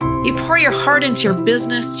You pour your heart into your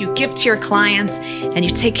business, you give to your clients, and you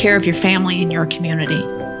take care of your family and your community.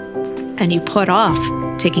 And you put off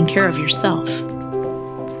taking care of yourself.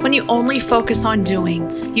 When you only focus on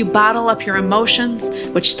doing, you bottle up your emotions,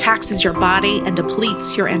 which taxes your body and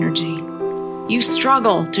depletes your energy. You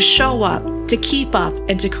struggle to show up, to keep up,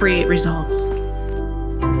 and to create results.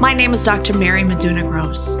 My name is Dr. Mary Meduna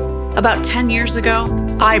Gross. About 10 years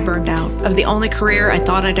ago, I burned out of the only career I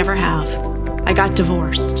thought I'd ever have. I got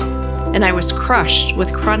divorced, and I was crushed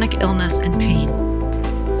with chronic illness and pain.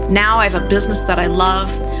 Now I have a business that I love,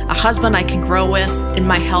 a husband I can grow with, and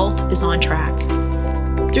my health is on track.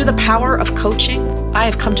 Through the power of coaching, I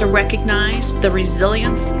have come to recognize the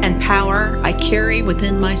resilience and power I carry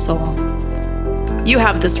within my soul. You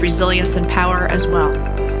have this resilience and power as well.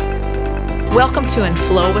 Welcome to In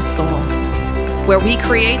Flow with Soul, where we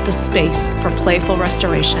create the space for playful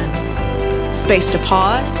restoration. Space to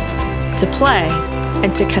pause, to play,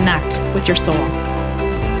 and to connect with your soul.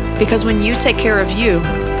 Because when you take care of you,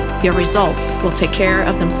 your results will take care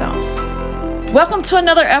of themselves. Welcome to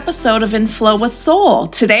another episode of In Flow with Soul.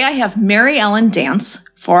 Today I have Mary Ellen Dance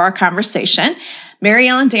for our conversation. Mary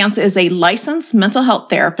Ellen Dance is a licensed mental health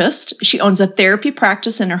therapist. She owns a therapy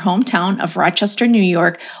practice in her hometown of Rochester, New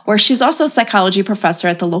York, where she's also a psychology professor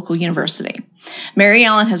at the local university. Mary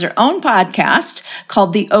Ellen has her own podcast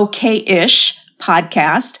called the OK-ish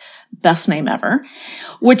Podcast, best name ever,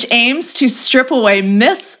 which aims to strip away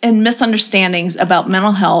myths and misunderstandings about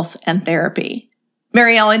mental health and therapy.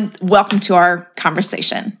 Mary Ellen, welcome to our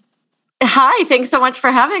conversation. Hi, thanks so much for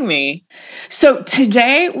having me. So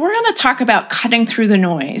today we're going to talk about cutting through the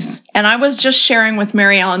noise. And I was just sharing with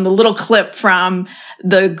Mary Ellen the little clip from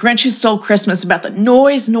The Grinch Who Stole Christmas about the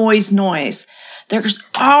noise. There's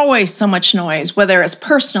always so much noise, whether it's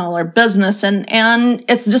personal or business, and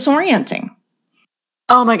it's disorienting.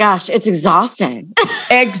 Oh my gosh, it's exhausting.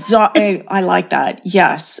 I like that.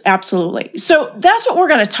 Yes, absolutely. So that's what we're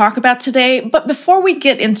going to talk about today. But before we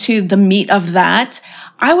get into the meat of that,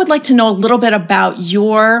 I would like to know a little bit about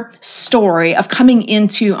your story of coming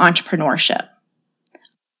into entrepreneurship.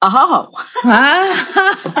 Oh.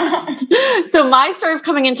 So my story of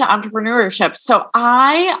coming into entrepreneurship. So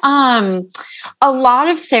a lot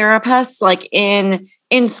of therapists, like in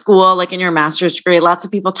school, like in your master's degree, lots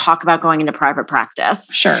of people talk about going into private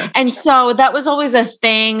practice. Sure. And so that was always a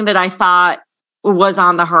thing that I thought was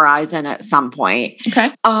on the horizon at some point.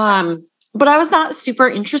 Okay. But I was not super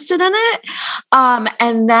interested in it.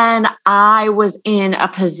 And then I was in a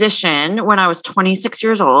position when I was 26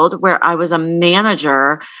 years old where I was a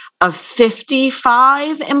manager of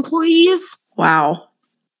 55 employees. Wow.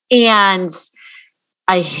 And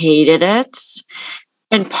I hated it.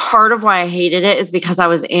 And part of why I hated it is because I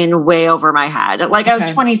was in way over my head. Like I was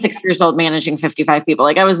 26 years old managing 55 people.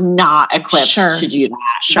 Like I was not equipped to do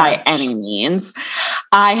that by any means.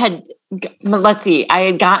 I had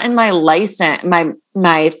gotten my license,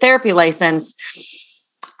 my therapy license.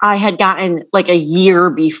 I had gotten like a year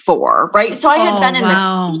before, right? So I had been in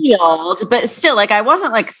the field, but still like I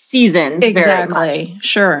wasn't like seasoned very much.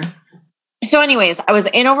 Sure. So anyways, I was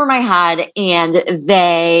in over my head and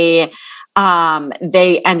they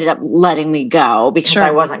ended up letting me go because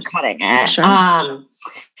I wasn't cutting it. Sure.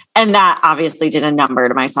 And that obviously did a number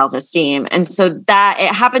to my self-esteem. And so that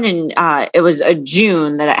it happened it was a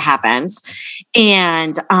June that it happened.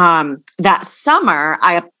 And that summer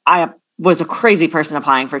I was a crazy person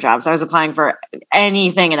applying for jobs. I was applying for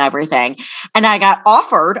anything and everything. And I got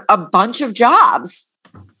offered a bunch of jobs.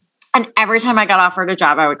 And every time I got offered a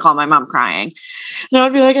job, I would call my mom crying. And I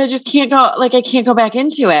would be like, I just can't go, like, I can't go back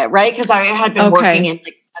into it, right? Because I had been working in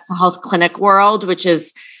like mental health clinic world, which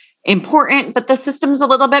is important, but the system's a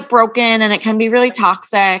little bit broken and it can be really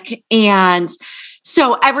toxic. And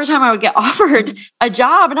so every time I would get offered a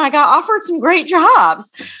job, and I got offered some great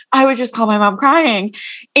jobs, I would just call my mom crying.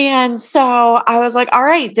 And so I was like, all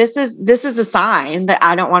right, this is a sign that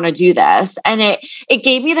I don't want to do this. And it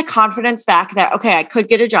gave me the confidence back that, okay, I could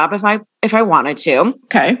get a job if I wanted to.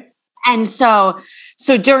 Okay. And so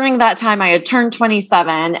during that time I had turned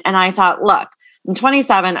 27 and I thought, look, I'm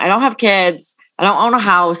 27. I don't have kids. I don't own a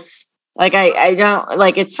house. Like I don't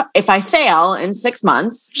like it's if I fail in 6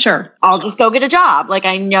 months, sure, I'll just go get a job. Like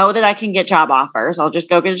I know that I can get job offers. I'll just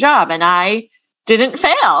go get a job. And I didn't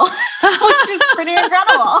fail, which is pretty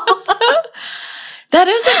incredible. That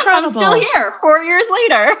is incredible. I'm still here 4 years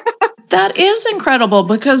later. That is incredible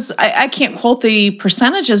because I can't quote the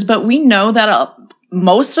percentages, but we know that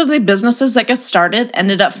most of the businesses that get started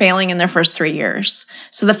ended up failing in their first 3 years.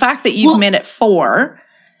 So the fact that you've made it 4,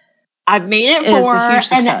 I've made it 4 is a huge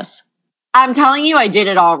success. I'm telling you, I did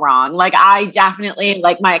it all wrong. Like I definitely,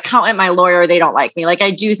 like my accountant, my lawyer, they don't like me. Like I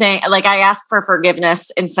do think, like I ask for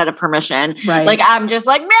forgiveness instead of permission. Right. Like I'm just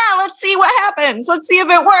like, man, let's see what happens. Let's see if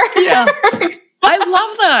it works. Yeah. I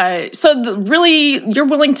love that. So really, you're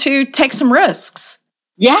willing to take some risks.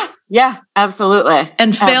 Yeah. Yeah, absolutely.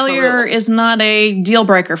 And failure is not a deal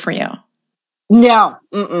breaker for you. No.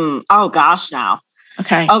 Mm-mm. Oh gosh, no.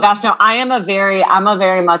 Okay. Oh gosh, no. I'm a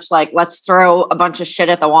very much like, let's throw a bunch of shit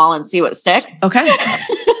at the wall and see what sticks. Okay.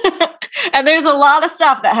 And there's a lot of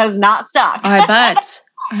stuff that has not stuck. I bet.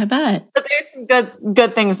 But there's some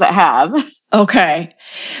good things that have. Okay.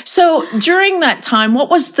 So during that time, what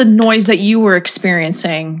was the noise that you were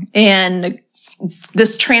experiencing in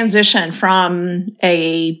this transition from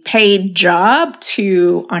a paid job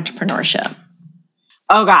to entrepreneurship?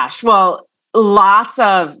 Oh gosh. Well, lots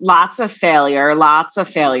of failure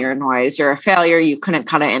noise. You're a failure. You couldn't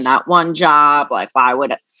cut it in that one job. Like,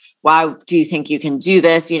 why do you think you can do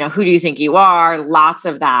this? You know, who do you think you are? Lots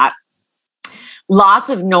of that. Lots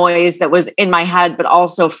of noise that was in my head, but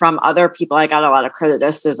also from other people. I got a lot of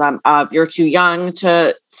criticism of, you're too young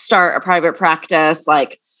to start a private practice.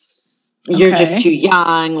 Like, you're just too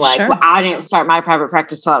young. Like, Sure. well, I didn't start my private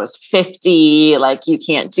practice till I was 50. Like, you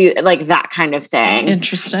can't do like that kind of thing.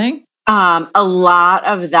 Interesting. A lot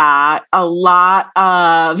of that,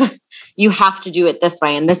 you have to do it this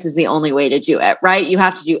way. And this is the only way to do it, right? You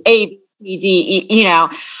have to do A, B, D, E, you know?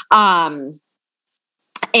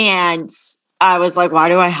 And I was like, why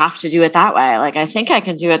do I have to do it that way? Like, I think I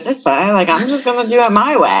can do it this way. Like, I'm just going to do it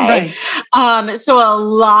my way. Right. So a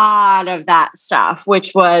lot of that stuff,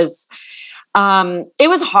 which was, it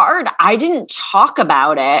was hard. I didn't talk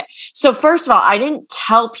about it. So first of all, I didn't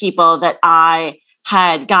tell people that I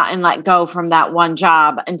had gotten let go from that one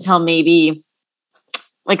job until maybe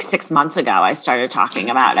like 6 months ago. I started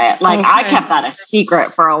talking about it. Like, I kept that a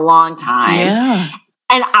secret for a long time. Yeah.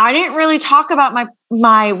 And I didn't really talk about my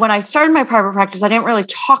when I started my private practice, I didn't really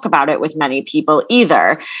talk about it with many people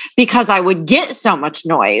either, because I would get so much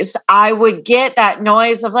noise. I would get that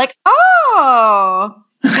noise of like, oh,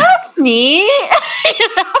 that's neat.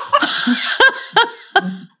 You know?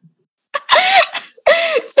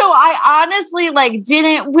 So I honestly like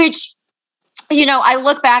didn't, which, you know, I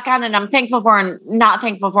look back on and I'm thankful for and not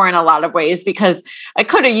thankful for in a lot of ways, because I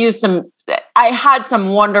could have used I had some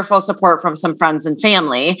wonderful support from some friends and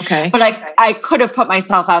family, but I could have put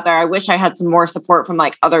myself out there. I wish I had some more support from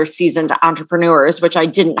like other seasoned entrepreneurs, which I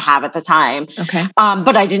didn't have at the time. Okay.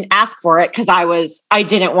 But I didn't ask for it because I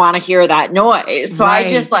didn't want to hear that noise. So I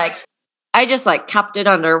just kept it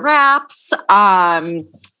under wraps,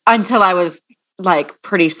 until I was like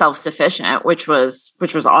pretty self-sufficient, which was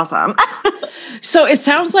awesome. So it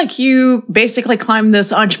sounds like you basically climbed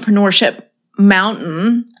this entrepreneurship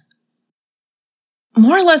mountain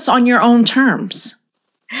more or less on your own terms.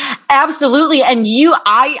 Absolutely. And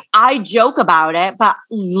I joke about it, but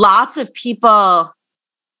lots of people,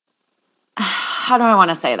 how do I want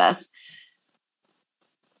to say this?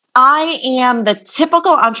 I am the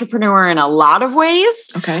typical entrepreneur in a lot of ways,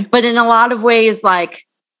 but in a lot of ways, like,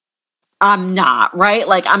 I'm not, right?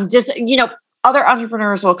 Like, I'm just, you know, other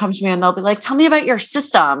entrepreneurs will come to me and they'll be like, tell me about your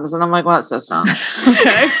systems. And I'm like, what system?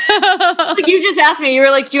 Okay. Like, you just asked me, you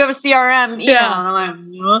were like, do you have a CRM email? Yeah. And I'm like,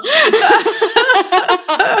 no.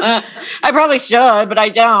 I probably should, but I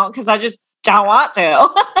don't, because I just don't want to.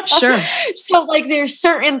 Sure. So like, there's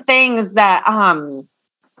certain things that,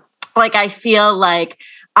 like, I feel like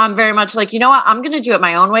I'm very much like, you know what, I'm going to do it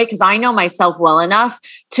my own way, because I know myself well enough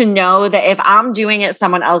to know that if I'm doing it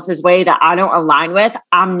someone else's way that I don't align with,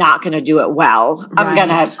 I'm not going to do it well. I'm going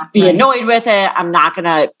to be annoyed with it. I'm not going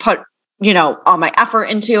to put, you know, all my effort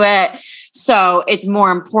into it. So it's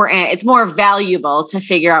more important. It's more valuable to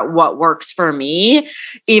figure out what works for me,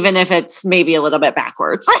 even if it's maybe a little bit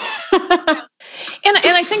backwards. And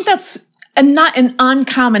I think that's not an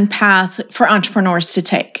uncommon path for entrepreneurs to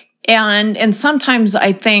take. And sometimes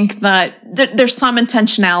I think that there's some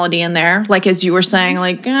intentionality in there, like as you were saying,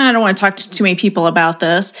 like, I don't want to talk to too many people about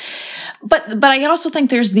this. But I also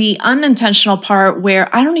think there's the unintentional part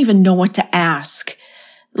where I don't even know what to ask.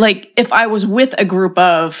 Like, if I was with a group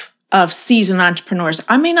of seasoned entrepreneurs,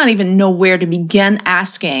 I may not even know where to begin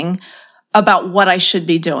asking about what I should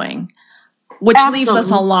be doing, which leaves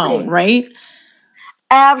us alone, right?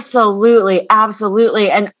 Absolutely.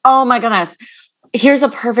 Absolutely. And oh my goodness, here's a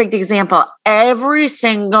perfect example. Every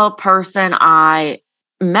single person I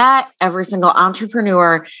met, every single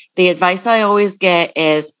entrepreneur, the advice I always get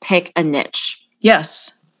is pick a niche.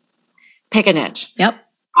 Yes. Pick a niche. Yep.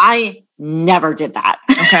 I never did that.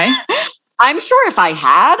 Okay. I'm sure if I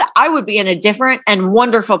had, I would be in a different and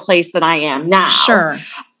wonderful place than I am now. Sure.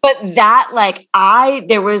 But that, like,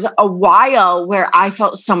 there was a while where I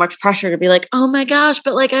felt so much pressure to be like, oh my gosh,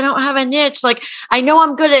 but like, I don't have a niche. Like, I know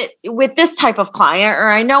I'm good with this type of client, or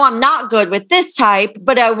I know I'm not good with this type,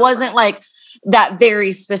 but I wasn't like that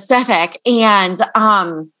very specific. And,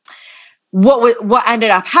 what ended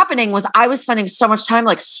up happening was I was spending so much time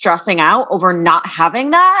like stressing out over not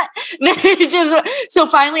having that. So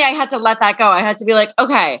finally I had to let that go. I had to be like,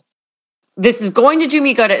 okay, this is going to do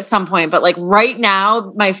me good at some point, but like right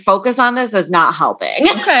now, my focus on this is not helping.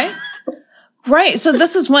 Okay. Right. So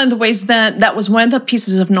this is one of the ways that was one of the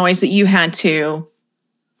pieces of noise that you I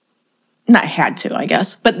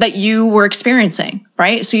guess, but that you were experiencing,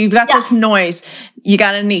 right? So you've got this noise, you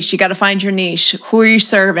got a niche, you got to find your niche. Who are you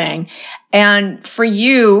serving? And for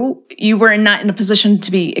you, you were not in a position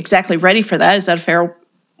to be exactly ready for that. Is that a fair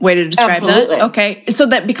way to describe Absolutely. that? Okay. So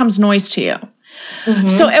that becomes noise to you. Mm-hmm.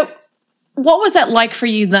 So what was that like for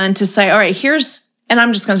you then to say, all right, and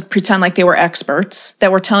I'm just going to pretend like they were experts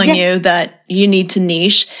that were telling you that you need to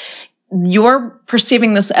niche. You're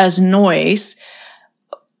perceiving this as noise.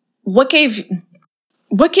 What gave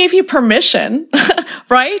you permission,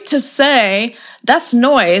 right, to say that's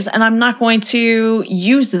noise and I'm not going to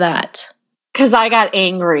use that? Because I got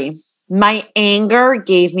angry. My anger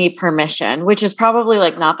gave me permission, which is probably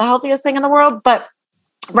like not the healthiest thing in the world, but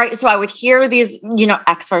right. So I would hear these,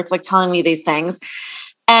 experts like telling me these things.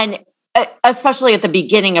 And especially at the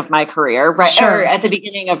beginning of my career, right? Sure. Or at the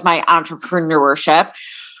beginning of my entrepreneurship,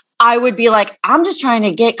 I would be like, I'm just trying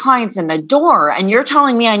to get clients in the door. And you're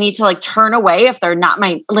telling me I need to like turn away if they're not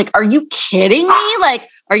are you kidding me? Like,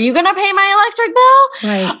 are you going to pay my electric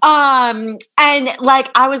bill? Right. And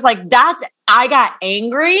like, I was like, I got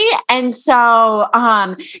angry. And so,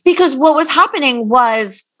 because what was happening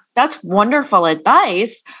was that's wonderful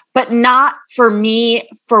advice, but not for me,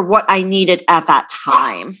 for what I needed at that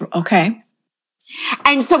time. Okay.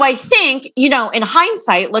 And so I think, in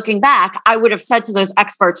hindsight, looking back, I would have said to those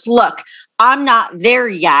experts, look, I'm not there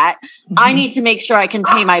yet. Mm-hmm. I need to make sure I can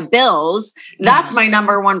pay my bills. That's my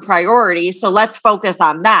number one priority. So let's focus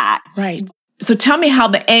on that. Right. So tell me how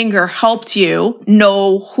the anger helped you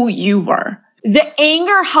know who you were. The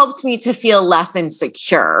anger helped me to feel less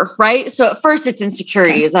insecure, right? So at first it's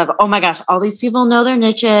insecurities of, oh my gosh, all these people know their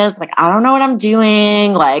niches. Like, I don't know what I'm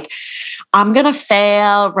doing. Like, I'm going to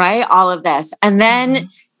fail, right? All of this. And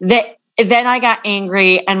then then I got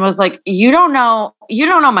angry and was like, you don't know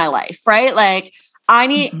my life, right? Like, I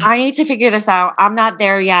need to figure this out. I'm not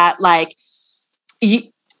there yet. Like,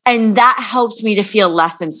 and that helped me to feel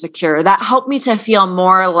less insecure. That helped me to feel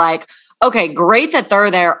more like, okay, great that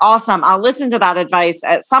they're there. Awesome. I'll listen to that advice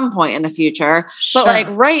at some point in the future. Sure. But like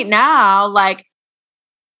right now, like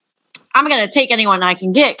I'm going to take anyone I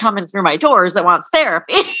can get coming through my doors that wants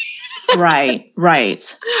therapy. Right.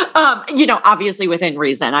 Obviously within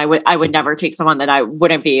reason. I would never take someone that I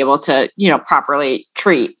wouldn't be able to, properly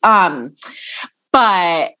treat. But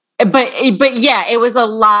yeah, it was a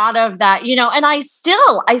lot of that, and I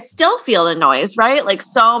still feel the noise, right? Like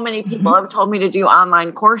so many people have told me to do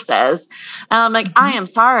online courses. And I'm like, I am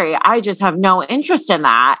sorry. I just have no interest in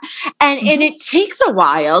that. And it takes a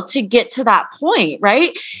while to get to that point,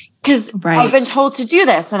 right? Because I've been told to do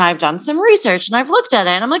this and I've done some research and I've looked at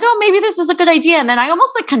it and I'm like, oh, maybe this is a good idea. And then I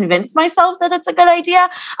almost like convince myself that it's a good idea.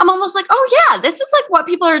 I'm almost like, oh yeah, this is like what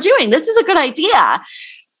people are doing. This is a good idea.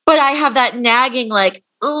 But I have that nagging like,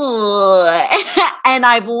 ugh. And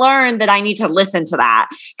I've learned that I need to listen to that.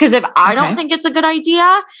 Because if I don't think it's a good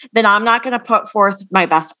idea, then I'm not going to put forth my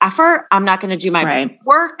best effort. I'm not going to do my best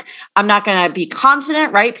work. I'm not going to be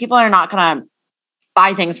confident, right? People are not going to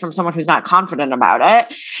buy things from someone who's not confident about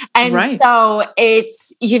it. And so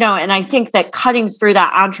it's, and I think that cutting through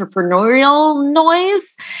that entrepreneurial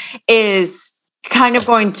noise is kind of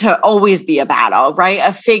going to always be a battle, right?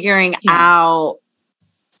 Of figuring out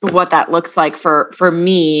what that looks like for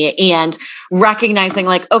me and recognizing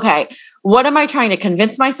like, okay, what am I trying to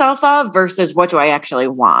convince myself of versus what do I actually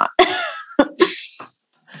want?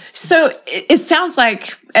 So it sounds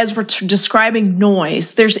like as we're describing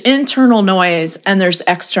noise, there's internal noise and there's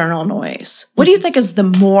external noise. What do you think is the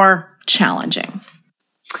more challenging?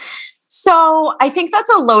 So I think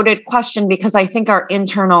that's a loaded question because I think our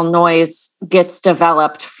internal noise gets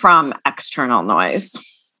developed from external noise.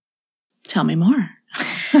 Tell me more.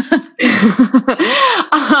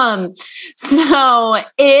 So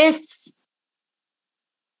if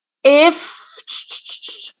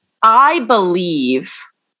I believe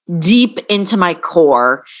deep into my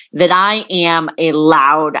core that I am a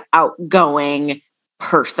loud, outgoing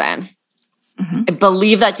person, I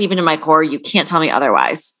believe that deep into my core. You can't tell me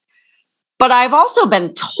otherwise. but I've also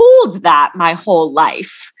been told that my whole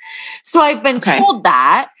life. So I've been told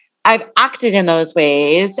that, I've acted in those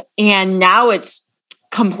ways, and now it's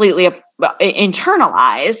completely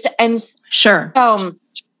internalized. And sure. So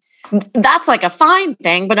that's like a fine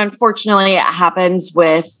thing, but unfortunately it happens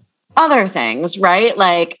with other things, right?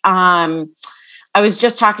 Like, I was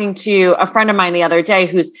just talking to a friend of mine the other day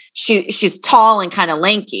she's tall and kind of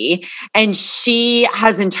lanky, and she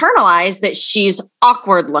has internalized that she's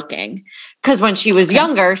awkward looking because when she was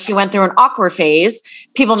younger, she went through an awkward phase.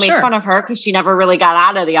 People made fun of her because she never really got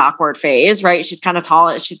out of the awkward phase, right? She's kind of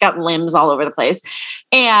tall. She's got limbs all over the place.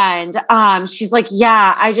 And she's like,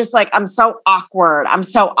 yeah, I'm so awkward. I'm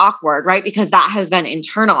so awkward, right? Because that has been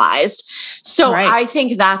internalized. So I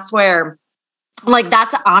think that's where, like,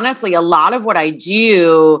 that's honestly a lot of what I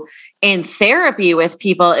do in therapy with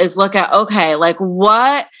people is look at, okay,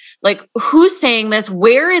 who's saying this?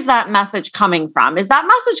 Where is that message coming from? Is that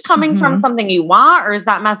message coming from something you want, or is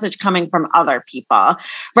that message coming from other people?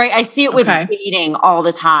 Right. I see it with dating all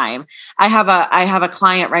the time. I have a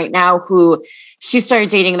client right now who she started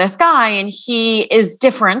dating this guy, and he is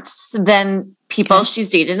different than people she's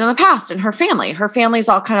dated in the past in her family. Her family's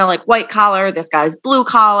all kind of like white collar. This guy's blue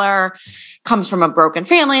collar, comes from a broken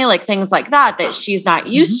family, like things like that she's not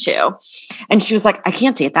used to. And she was like, I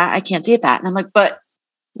can't date that. I can't date that. And I'm like, but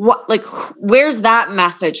what, like, where's that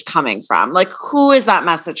message coming from? Like, who is that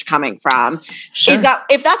message coming from? Sure.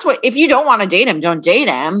 If you don't want to date him, don't date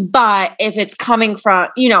him. But if it's coming from,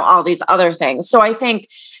 all these other things. So I think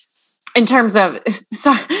in terms of,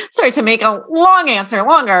 sorry to make a long answer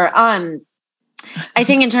longer, I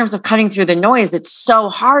think in terms of cutting through the noise, it's so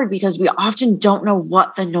hard because we often don't know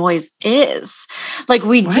what the noise is. Like,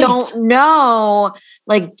 we don't know,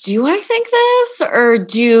 like, do I think this, or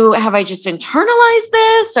have I just internalized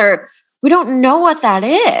this, or we don't know what that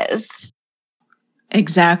is.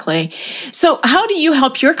 Exactly. So how do you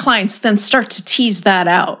help your clients then start to tease that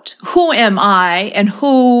out? Who am I, and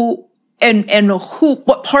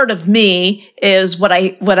what part of me is what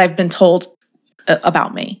I've been told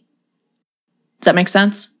about me? Does that make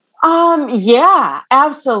sense? Yeah,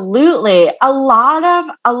 absolutely. A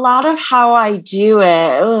lot of how I do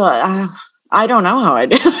it, I don't know how I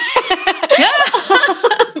do it.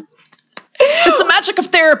 It's the magic of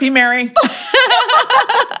therapy, Mary.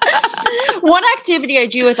 One activity I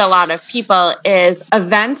do with a lot of people is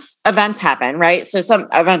events happen, right? So some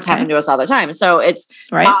events happen to us all the time. So it's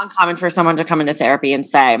not uncommon for someone to come into therapy and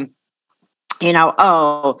say,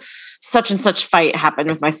 oh, such and such fight happened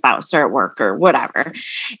with my spouse or at work or whatever.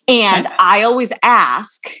 And I always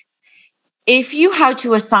ask, if you had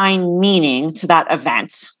to assign meaning to that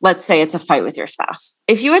event, let's say it's a fight with your spouse.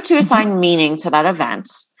 If you had to assign meaning to that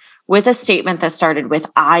event with a statement that started with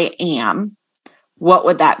I am, what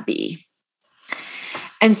would that be?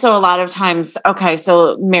 And so a lot of times, okay,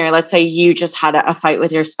 so Mary, let's say you just had a fight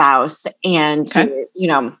with your spouse and,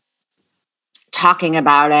 talking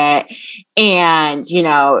about it, and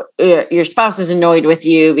your spouse is annoyed with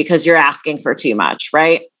you because you're asking for too much,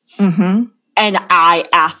 right? And I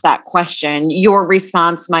ask that question, your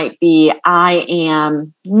response might be, I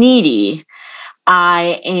am needy,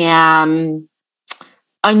 I am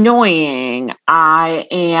annoying, I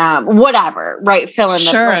am whatever, right? Fill in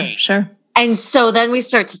the blank. Sure. And so then we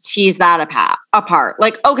start to tease that apart.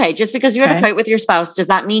 Like, okay, just because you had a fight with your spouse, does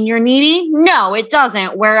that mean you're needy? No, it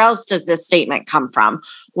doesn't. Where else does this statement come from?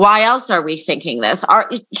 Why else are we thinking this?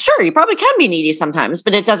 Sure, you probably can be needy sometimes,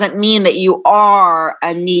 but it doesn't mean that you are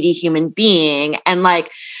a needy human being. And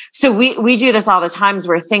so we do this all the times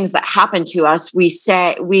where things that happen to us, we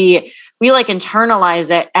say, we like internalize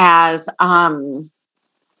it as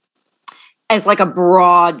like a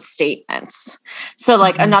broad statement. So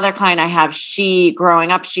like another client I have,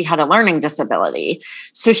 growing up, she had a learning disability.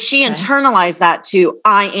 So she internalized that to,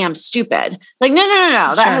 I am stupid. Like,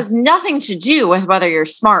 no. That has nothing to do with whether you're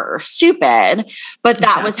smart or stupid, but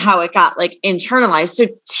that was how it got like internalized. So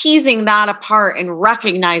teasing that apart and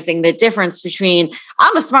recognizing the difference between,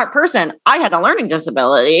 I'm a smart person, I had a learning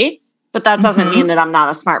disability, but that doesn't mean that I'm not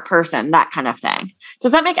a smart person, that kind of thing.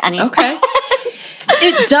 Does that make any sense?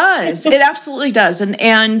 It does. It absolutely does.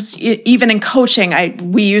 And even in coaching,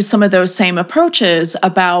 we use some of those same approaches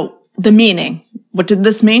about the meaning. What did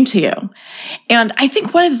this mean to you? And I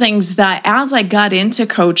think one of the things that as I got into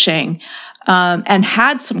coaching and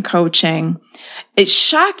had some coaching, it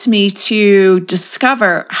shocked me to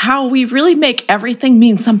discover how we really make everything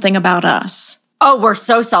mean something about us. Oh, we're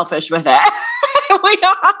so selfish with it. We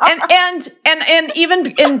are. And even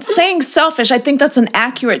in saying selfish, I think that's an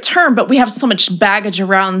accurate term, but we have so much baggage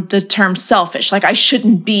around the term selfish. Like, I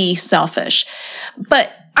shouldn't be selfish.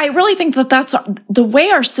 But I really think that that's the way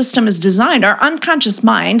our system is designed. Our unconscious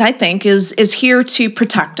mind, I think, is here to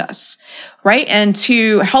protect us, right? And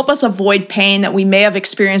to help us avoid pain that we may have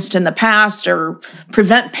experienced in the past or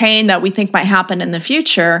prevent pain that we think might happen in the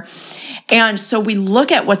future. And so we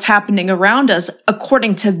look at what's happening around us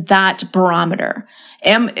according to that barometer.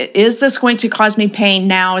 Is this going to cause me pain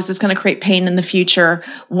now? Is this going to create pain in the future?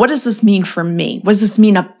 What does this mean for me? What does this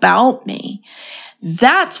mean about me?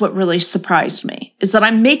 That's what really surprised me, is that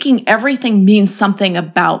I'm making everything mean something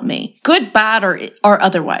about me, good, bad, or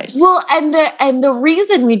otherwise. Well, and the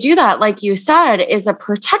reason we do that, like you said, is a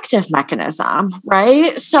protective mechanism,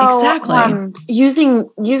 right? So exactly.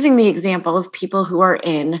 Using the example of people who are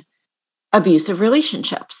in abusive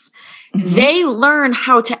relationships, they learn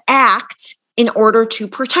how to act in order to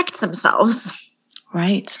protect themselves.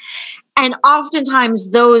 Right. And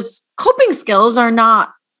oftentimes those coping skills are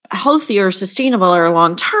not healthy or sustainable or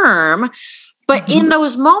long-term. But in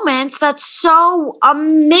those moments, that's so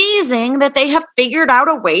amazing that they have figured out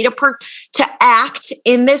a way to act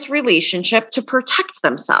in this relationship to protect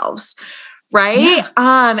themselves. Right.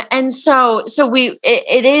 Yeah. And so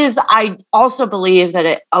it is, I also believe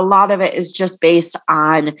that a lot of it is just based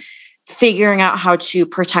on figuring out how to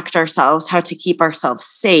protect ourselves, how to keep ourselves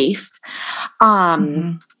safe.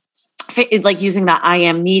 Like using that I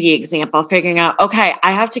am needy example, figuring out, okay,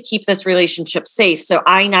 I have to keep this relationship safe. So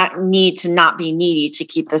I need to not be needy to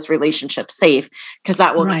keep this relationship safe, because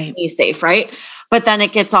that will keep me safe. Right. But then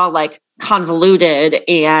it gets all like convoluted,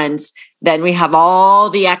 and then we have all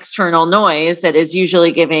the external noise that is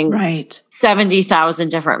usually giving 70,000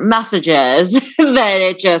 different messages that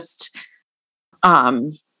it just,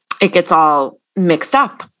 it gets all mixed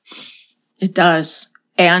up. It does.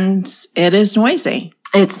 And it is noisy.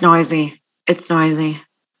 It's noisy. It's noisy.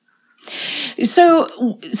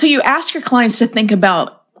 So you ask your clients to think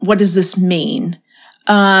about, what does this mean?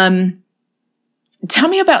 Tell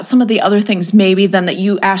me about some of the other things maybe then that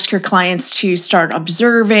you ask your clients to start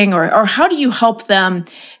observing, or how do you help them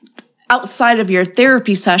outside of your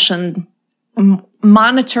therapy session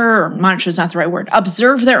monitor is not the right word,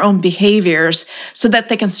 observe their own behaviors so that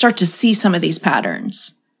they can start to see some of these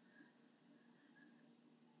patterns?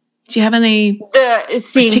 Do you have any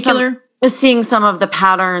particular? Seeing some of the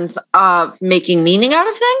patterns of making meaning out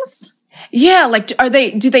of things? Yeah, like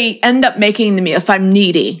do they end up making them, if I'm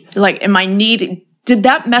needy, like am I needy? Did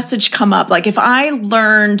that message come up? Like if I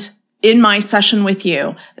learned in my session with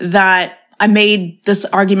you that I made this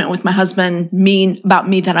argument with my husband mean about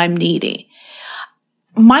me that I'm needy,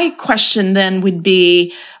 my question then would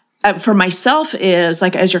be, for myself is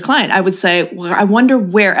like, as your client, I would say, well, I wonder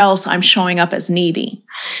where else I'm showing up as needy.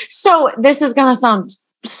 So this is going to sound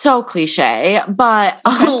so cliche, but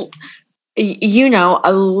a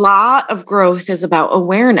lot of growth is about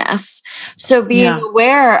awareness. So being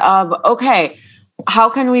aware of, okay,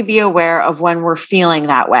 how can we be aware of when we're feeling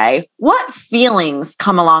that way? What feelings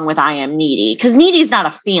come along with I am needy? Because needy is not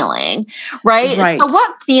a feeling, right? So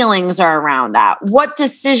what feelings are around that? What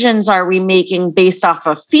decisions are we making based off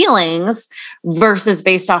of feelings versus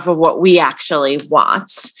based off of what we actually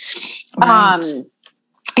want? Right.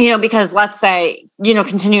 Because let's say,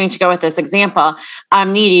 continuing to go with this example,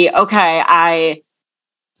 I'm needy. Okay, I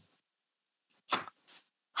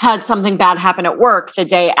had something bad happen at work the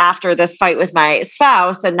day after this fight with my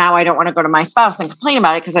spouse. And now I don't want to go to my spouse and complain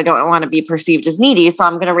about it because I don't want to be perceived as needy. So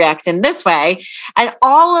I'm going to react in this way. And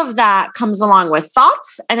all of that comes along with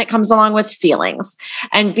thoughts, and it comes along with feelings,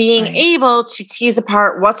 and being able to tease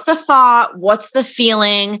apart what's the thought, what's the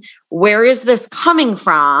feeling, where is this coming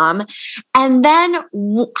from? And then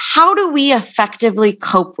how do we effectively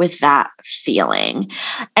cope with that feeling?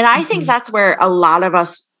 And I think that's where a lot of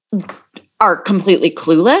us are completely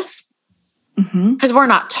clueless, because we're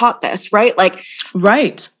not taught this, right? Like,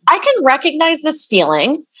 I can recognize this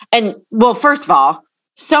feeling. And well, first of all,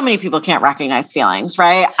 so many people can't recognize feelings,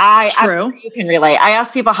 right? True. You can relate. I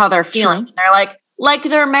ask people how they're feeling. And they're like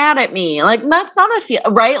they're mad at me. Like, that's not a feel,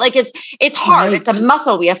 right? Like it's hard. It's a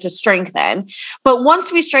muscle we have to strengthen. But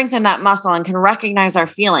once we strengthen that muscle and can recognize our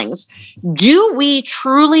feelings, do we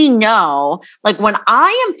truly know, like when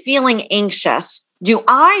I am feeling anxious, do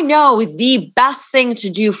I know the best thing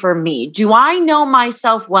to do for me? Do I know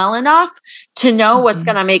myself well enough to know what's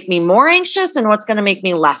going to make me more anxious and what's going to make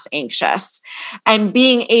me less anxious? And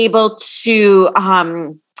being able to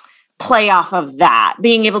play off of that,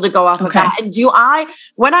 being able to go off of that. And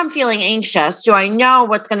when I'm feeling anxious, do I know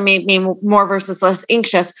what's going to make me more versus less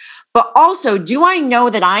anxious? But also, do I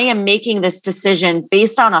know that I am making this decision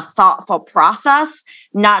based on a thoughtful process,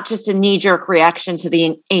 not just a knee-jerk reaction to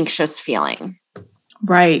the anxious feeling?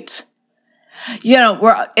 Right.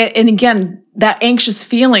 And again, that anxious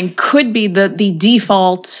feeling could be the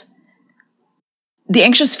default. The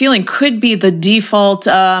anxious feeling could be the default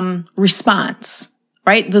response,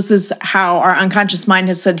 right? This is how our unconscious mind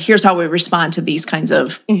has said, here's how we respond to these kinds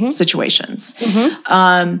of situations.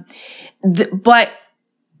 And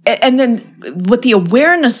then with the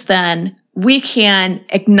awareness, then we can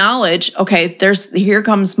acknowledge, okay, here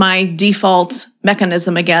comes my default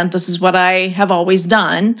mechanism again. This is what I have always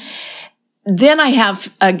done. Then I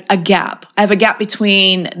have a gap. I have a gap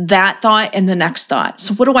between that thought and the next thought.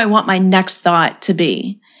 So what do I want my next thought to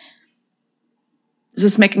be? Is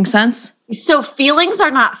this making sense? So feelings are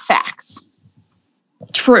not facts.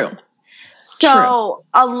 True. So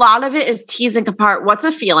a lot of it is teasing apart what's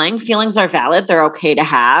a feeling. Feelings are valid. They're okay to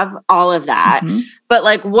have, all of that. But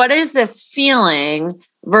like, what is this feeling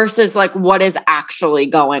versus like what is actually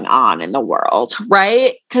going on in the world,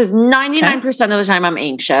 right? Because 99% of the time I'm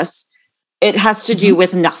anxious. It has to do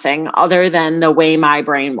with nothing other than the way my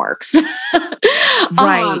brain works.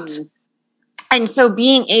 Right. And so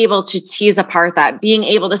being able to tease apart that, being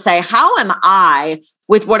able to say, how am I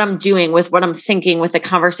with what I'm doing, with what I'm thinking, with the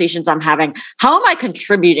conversations I'm having, how am I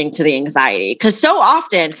contributing to the anxiety? Because so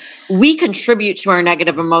often we contribute to our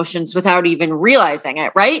negative emotions without even realizing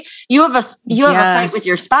it, right? You have a fight with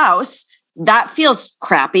your spouse. That feels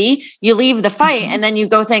crappy. You leave the fight and then you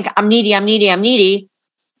go think, I'm needy, I'm needy, I'm needy.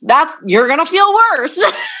 You're going to feel worse.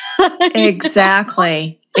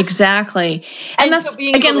 Exactly. And that's, so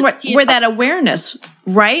again, where that awareness,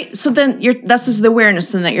 right? So then this is the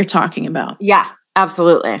awareness then that you're talking about. Yeah,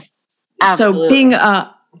 absolutely. So being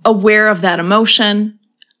aware of that emotion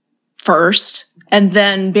first, and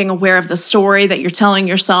then being aware of the story that you're telling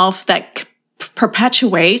yourself that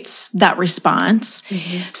perpetuates that response,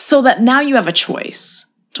 so that now you have a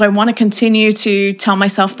choice. Do I want to continue to tell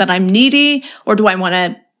myself that I'm needy, or do I want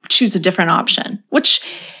to choose a different option?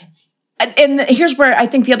 And here's where I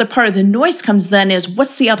think the other part of the noise comes then is,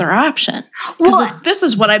 what's the other option? Because this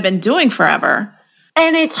is what I've been doing forever.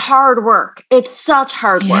 And it's hard work. It's such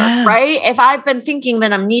hard work, right? If I've been thinking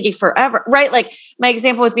that I'm needy forever, right? Like my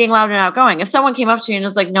example with being loud and outgoing. If someone came up to me and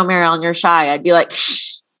was like, no, Marilyn, you're shy. I'd be like,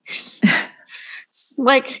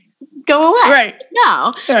 like, go away. Right.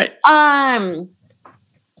 No. Right.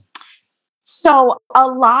 So a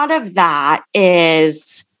lot of that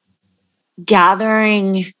is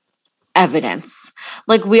gathering evidence.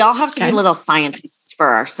 Like we all have to be little scientists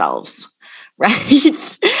for ourselves, right?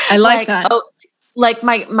 I like that. Like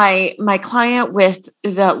my client with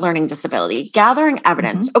the learning disability, gathering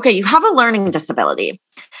evidence. Okay, you have a learning disability.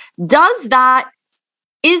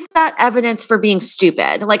 Is that evidence for being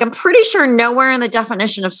stupid? Like, I'm pretty sure nowhere in the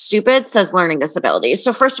definition of stupid says learning disability.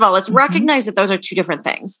 So first of all, let's recognize that those are two different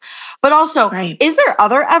things. But also, is there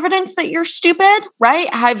other evidence that you're stupid,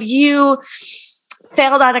 right? Have you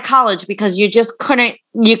failed out of college because you just couldn't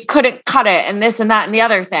cut it and this and that and the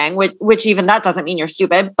other thing, which even that doesn't mean you're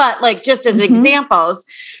stupid, but like just as examples.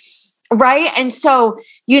 Right. And so,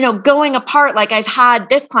 going apart, like I've had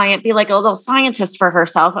this client be like a little scientist for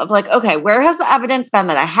herself of like, okay, where has the evidence been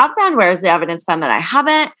that I have been? Where has the evidence been that I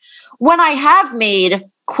haven't? When I have made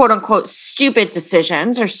quote unquote stupid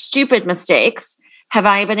decisions or stupid mistakes, have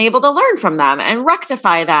I been able to learn from them and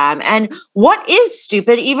rectify them? And what is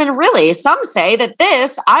stupid even really? Some say that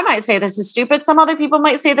I might say this is stupid. Some other people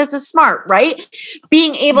might say this is smart, right?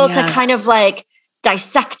 Being able to kind of like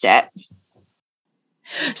dissect it.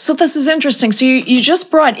 So this is interesting. So you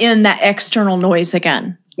just brought in that external noise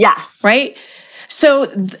again. Yes. Right? So,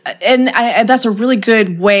 that's a really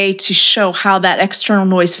good way to show how that external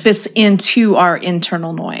noise fits into our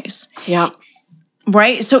internal noise. Yeah.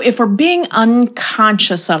 Right? So if we're being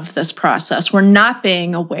unconscious of this process, we're not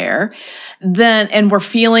being aware, and we're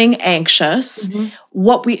feeling anxious,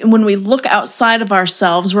 when we look outside of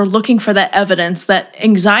ourselves, we're looking for that evidence that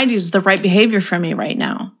anxiety is the right behavior for me right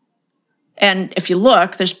now. And if you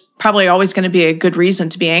look, there's probably always going to be a good reason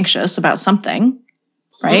to be anxious about something,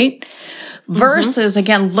 right? Versus,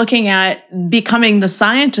 again, looking at becoming the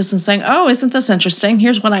scientist and saying, oh, isn't this interesting?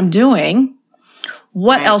 Here's what I'm doing.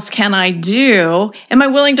 What else can I do? Am I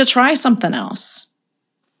willing to try something else?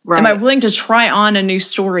 Right. Am I willing to try on a new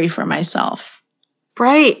story for myself?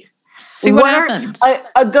 Right. See what happens.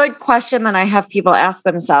 A good question that I have people ask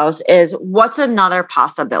themselves is, what's another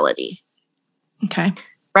possibility? Okay.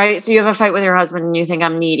 Right? So you have a fight with your husband and you think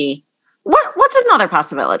I'm needy. What's another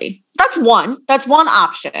possibility? That's one. That's one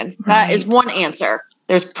option. That is one answer.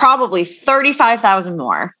 There's probably 35,000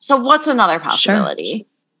 more. So what's another possibility? Sure.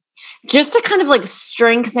 Just to kind of like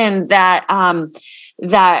strengthen that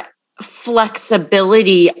that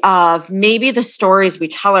flexibility of maybe the stories we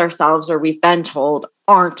tell ourselves or we've been told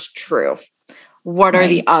aren't true. what are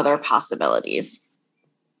the Right. other possibilities?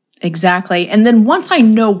 Exactly. And then once I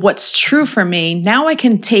know what's true for me, now I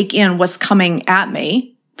can take in what's coming at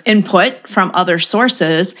me, input from other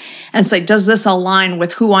sources, and say, does this align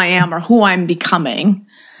with who I am or who I'm becoming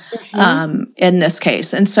in this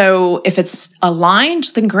case? And so if it's aligned,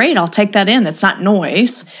 then great, I'll take that in. It's not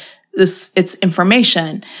noise. It's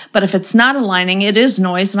information. But if it's not aligning, it is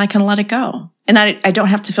noise, and I can let it go. And I don't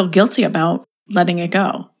have to feel guilty about letting it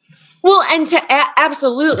go. Well, and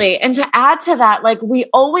absolutely. And to add to that, like we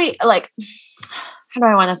always, like, how do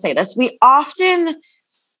I want to say this? We often,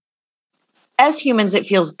 as humans, it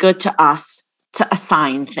feels good to us to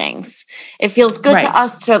assign things. It feels good to Right.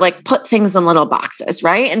 us to like put things in little boxes,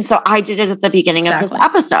 right? And so I did it at the beginning of this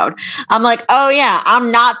episode. I'm like, oh yeah,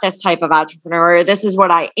 I'm not this type of entrepreneur. This is what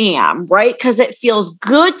I am, right? Because it feels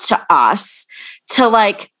good to us to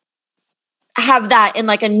like have that in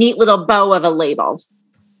like a neat little bow of a label.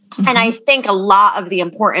 And I think a lot of the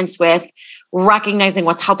importance with recognizing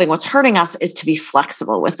what's helping, what's hurting us is to be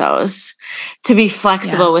flexible with those, to be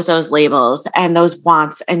flexible with those labels and those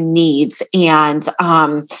wants and needs. And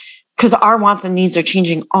because our wants and needs are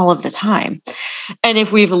changing all of the time. And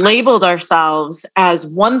if we've labeled ourselves as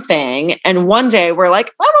one thing and one day we're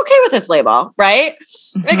like, I'm okay with this label, right?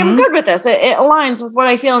 Like I'm good with this. It aligns with what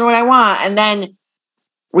I feel and what I want. And then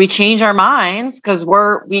we change our minds because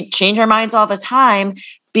we change our minds all the time.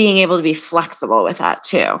 Being able to be flexible with that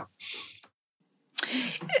too.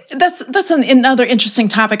 That's another interesting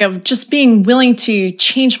topic of just being willing to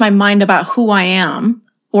change my mind about who I am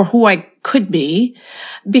or who I could be,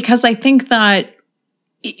 because I think that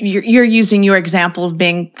you're using your example of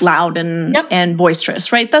being loud and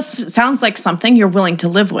boisterous, right? That sounds like something you're willing to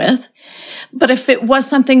live with. But if it was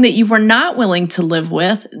something that you were not willing to live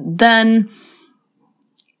with, then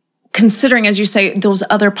considering, as you say, those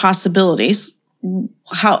other possibilities,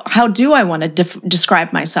 how do I want to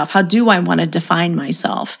describe myself? How do I want to define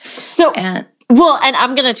myself? And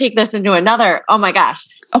I'm going to take this into another, oh my gosh.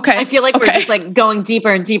 Okay. I feel like we're just like going deeper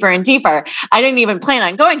and deeper and deeper. I didn't even plan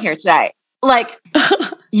on going here today. Like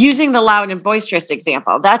using the loud and boisterous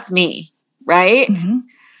example, that's me, right? Mm-hmm.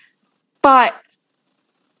 But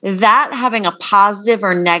that having a positive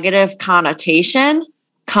or negative connotation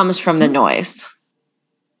comes from the noise.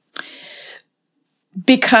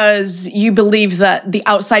 Because you believe that the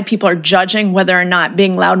outside people are judging whether or not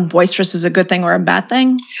being loud and boisterous is a good thing or a bad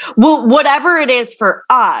thing? Well, whatever it is for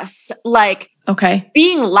us, like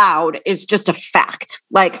being loud is just a fact.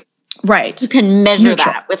 Like, right. You can measure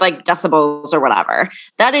that with like decibels or whatever.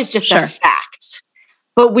 That is just a fact.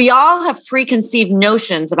 But we all have preconceived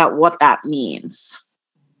notions about what that means.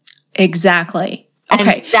 Exactly.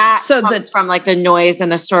 Okay. And that comes from like the noise and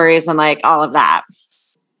the stories and like all of that.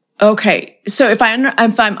 Okay. So if I'm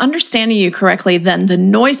understanding you correctly, then the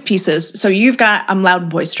noise pieces, so you've got, I'm loud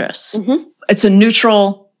and boisterous. Mm-hmm. It's a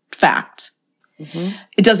neutral fact. Mm-hmm.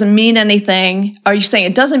 It doesn't mean anything. Are you saying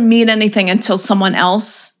it doesn't mean anything until someone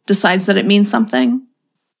else decides that it means something?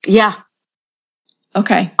 Yeah.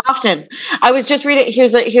 Okay. Often. I was just reading,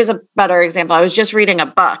 here's a better example. I was just reading a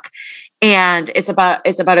book and it's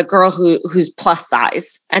about a girl who's plus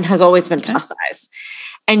size and has always been plus size.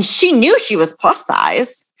 And she knew she was plus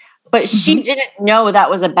size. But she didn't know that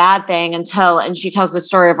was a bad thing and she tells the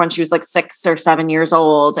story of when she was like 6 or 7 years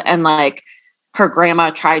old and like her grandma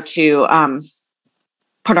tried to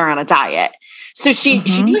put her on a diet. So she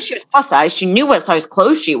knew she was plus size. She knew what size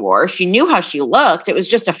clothes she wore. She knew how she looked. It was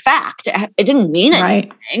just a fact. It didn't mean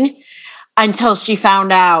anything until she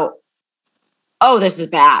found out, oh, this is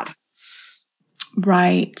bad.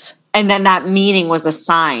 Right. And then that meaning was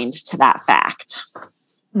assigned to that fact.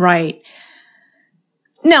 Right.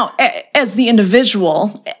 Now, as the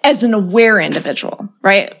individual, as an aware individual,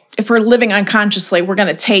 right? If we're living unconsciously, we're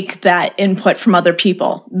going to take that input from other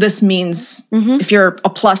people. This means if you're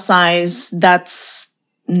a plus size, that's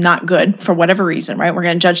not good for whatever reason, right? We're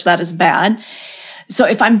going to judge that as bad. So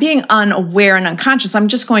if I'm being unaware and unconscious, I'm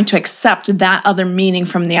just going to accept that other meaning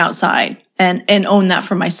from the outside and own that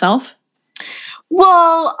for myself.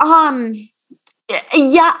 Well,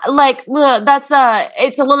 yeah, like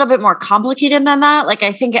it's a little bit more complicated than that. Like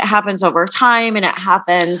I think it happens over time and it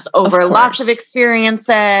happens over lots of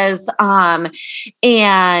experiences.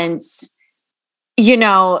 And you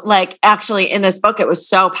know, like actually in this book, it was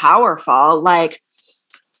so powerful. Like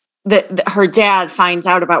her dad finds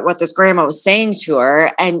out about what this grandma was saying to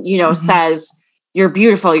her and, you know, says, you're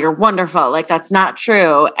beautiful, you're wonderful. Like that's not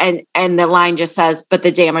true. And the line just says, but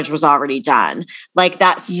the damage was already done. Like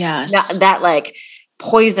that's that like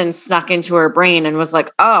poison snuck into her brain and was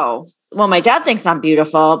like, oh, well, my dad thinks I'm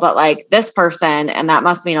beautiful, but like this person, and that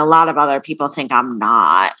must mean a lot of other people think I'm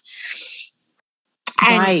not.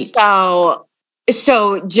 And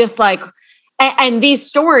so just like, and these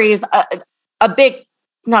stories, a big,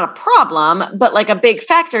 not a problem, but like a big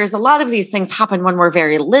factor is a lot of these things happen when we're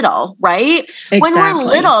very little, right? Exactly. When we're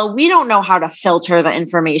little, we don't know how to filter the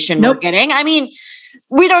information we're getting. I mean,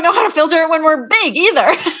 we don't know how to filter it when we're big either.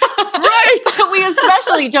 Right. So we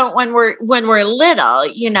especially don't when we're little,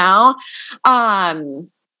 you know?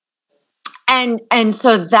 And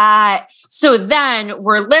so then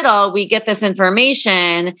we're little, we get this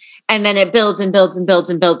information, and then it builds and builds and builds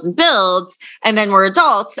and builds and builds. And then we're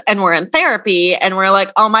adults and we're in therapy and we're like,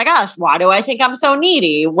 oh my gosh, why do I think I'm so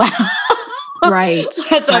needy? Well,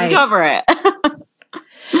 let's uncover it.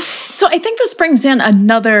 So I think this brings in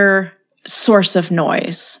another source of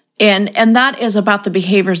noise, and that is about the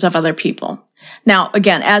behaviors of other people. Now,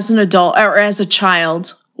 again, as an adult or as a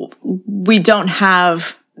child, we don't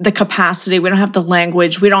have the capacity, we don't have the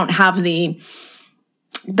language, we don't have the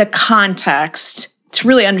context to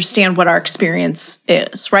really understand what our experience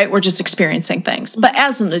is, right? We're just experiencing things. But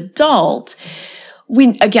as an adult,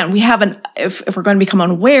 we have if we're going to become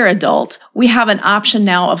an aware adult, we have an option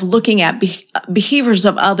now of looking at behaviors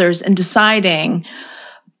of others and deciding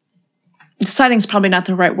is probably not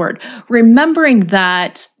the right word. Remembering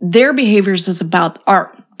that their behaviors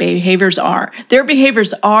are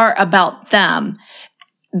about them.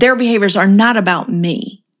 Their behaviors are not about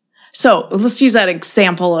me. So let's use that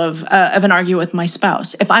example of an argument with my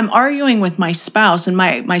spouse. If I'm arguing with my spouse and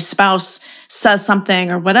my spouse says something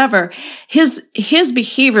or whatever, his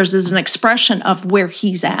behaviors is an expression of where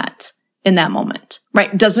he's at in that moment,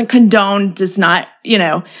 right? Doesn't condone, does not,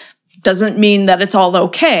 doesn't mean that it's all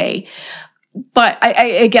okay. But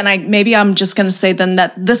maybe I'm just going to say then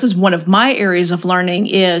that this is one of my areas of learning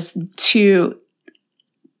is to,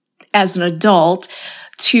 as an adult,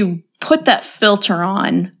 to put that filter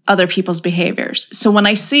on other people's behaviors. So when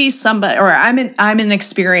I see somebody, or I'm in an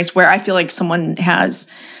experience where I feel like someone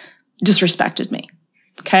has disrespected me,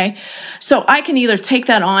 okay? So I can either take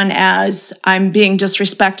that on as I'm being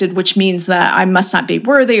disrespected, which means that I must not be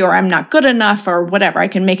worthy or I'm not good enough or whatever. I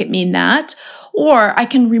can make it mean that. Or I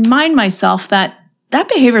can remind myself that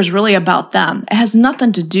behavior is really about them. It has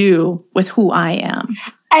nothing to do with who I am.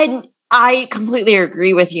 And I completely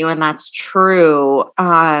agree with you, and that's true.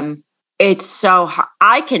 It's so hard.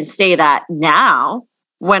 I can say that now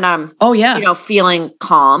when I'm, feeling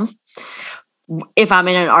calm. If I'm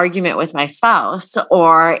in an argument with my spouse,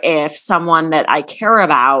 or if someone that I care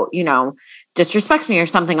about, disrespects me or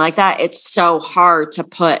something like that, it's so hard to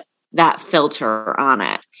put that filter on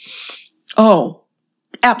it. Oh,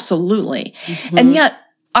 absolutely. Mm-hmm. And yet,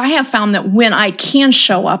 I have found that when I can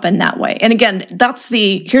show up in that way, and again,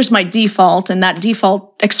 here's my default, and that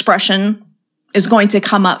default expression is going to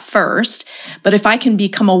come up first. But if I can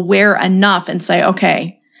become aware enough and say,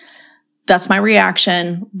 okay, that's my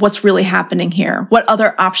reaction. What's really happening here? What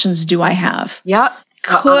other options do I have? Yep.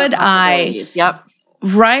 Could I? Yep.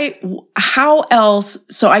 Right? How else?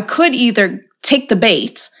 So I could either take the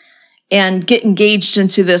bait and get engaged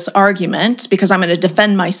into this argument because I'm going to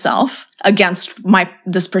defend myself against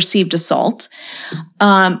this perceived assault,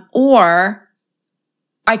 or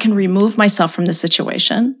I can remove myself from the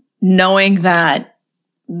situation, knowing that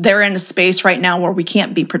they're in a space right now where we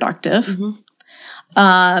can't be productive,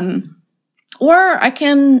 or I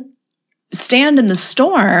can stand in the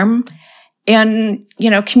storm and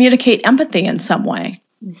communicate empathy in some way.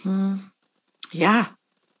 Mm-hmm. Yeah.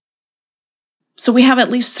 So we have at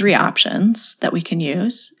least 3 options that we can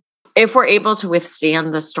use. If we're able to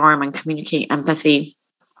withstand the storm and communicate empathy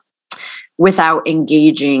without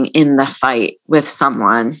engaging in the fight with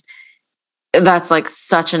someone, that's like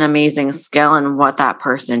such an amazing skill and what that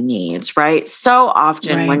person needs, right? So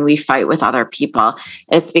often when we fight with other people,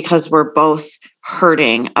 it's because we're both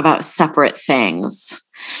hurting about separate things.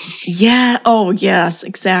 Yeah. Oh, yes,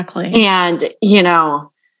 exactly. And,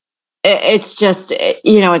 it's just,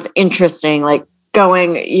 it's interesting, like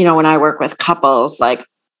going, when I work with couples, like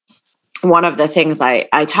one of the things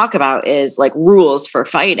I talk about is like rules for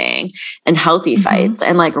fighting and healthy fights,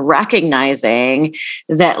 and like recognizing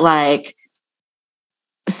that like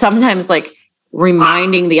sometimes like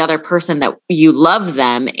reminding the other person that you love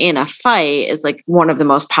them in a fight is like one of the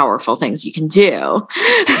most powerful things you can do.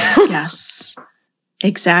 Yes,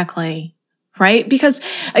 exactly. Right? Because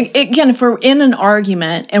again, if we're in an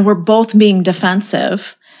argument and we're both being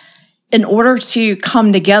defensive, in order to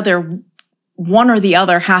come together, one or the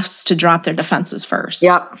other has to drop their defenses first.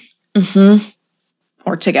 Yep. Mm-hmm.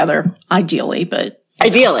 Or together, ideally, but...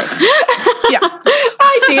 Ideally. Yeah.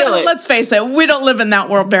 Ideally. Let's face it, we don't live in that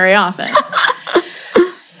world very often.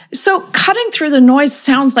 So cutting through the noise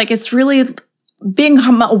sounds like it's really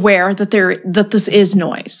become aware that this is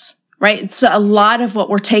noise, right? So a lot of what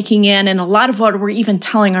we're taking in and a lot of what we're even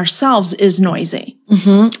telling ourselves is noisy.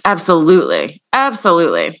 Mm-hmm. Absolutely.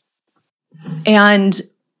 Absolutely. And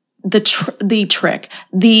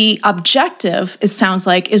the objective, it sounds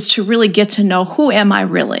like, is to really get to know, who am I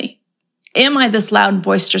really? Am I this loud and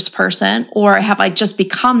boisterous person, or have I just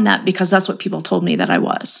become that because that's what people told me that I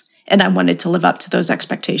was, and I wanted to live up to those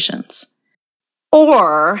expectations?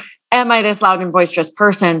 Or am I this loud and boisterous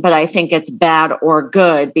person, but I think it's bad or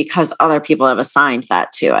good because other people have assigned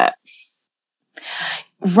that to it?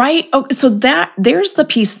 Right. Oh, so there's the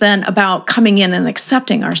piece then about coming in and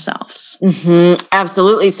accepting ourselves. Mm-hmm.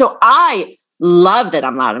 Absolutely. So I love that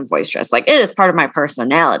I'm loud and boisterous. Like, it is part of my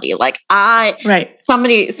personality. Like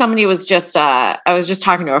somebody was just, I was just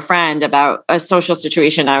talking to a friend about a social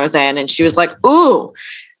situation I was in, and she was like, ooh,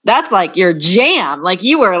 that's like your jam. Like,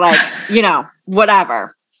 you were like,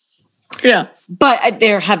 whatever. Yeah. But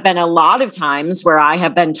there have been a lot of times where I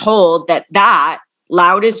have been told that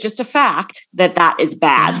loud is just a fact, that is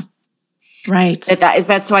bad. Yeah. Right. That is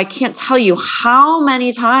bad. So I can't tell you how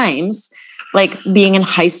many times, like being in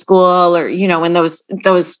high school or, in those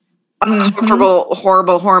uncomfortable,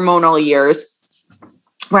 horrible hormonal years,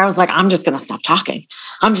 where I was like, I'm just going to stop talking.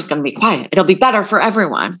 I'm just going to be quiet. It'll be better for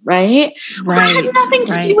everyone. Right. Right. It had nothing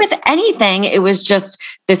to do with anything. It was just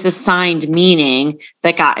this assigned meaning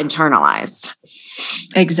that got internalized.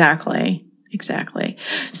 Exactly.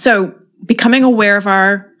 So becoming aware of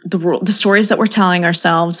the stories that we're telling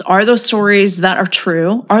ourselves, are those stories that are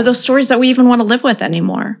true? Are those stories that we even want to live with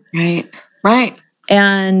anymore? Right.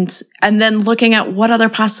 And then looking at what other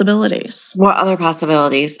possibilities.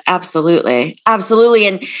 Absolutely.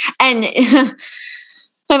 And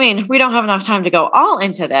I mean, we don't have enough time to go all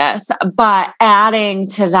into this, but adding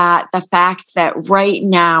to that, the fact that right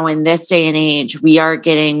now in this day and age, we are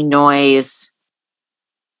getting noise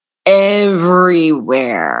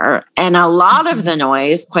everywhere. And a lot of the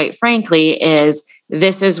noise, quite frankly, is,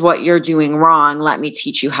 this is what you're doing wrong. Let me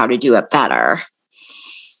teach you how to do it better.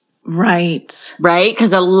 Right.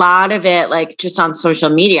 Because a lot of it, like just on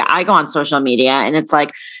social media, I go on social media and it's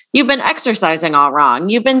like, you've been exercising all wrong.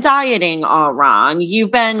 You've been dieting all wrong.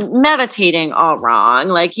 You've been meditating all wrong.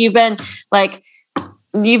 Like you've been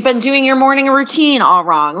doing your morning routine all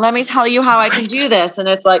wrong. Let me tell you how I can do this. And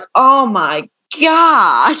it's like, oh my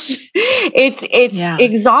gosh, it's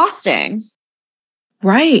exhausting.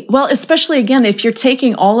 Right. Well, especially again, if you're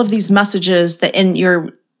taking all of these messages and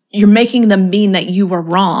you're making them mean that you were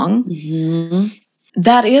wrong, mm-hmm.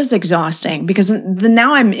 That is exhausting, because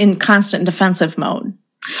now I'm in constant defensive mode.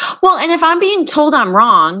 Well, and if I'm being told I'm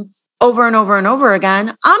wrong over and over and over again,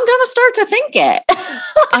 I'm going to start to think it.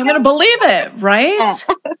 I'm going to believe it, right?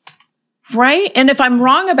 Right. And if I'm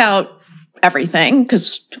wrong about everything,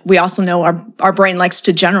 because we also know our brain likes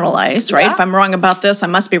to generalize, right? Yeah. If I'm wrong about this, I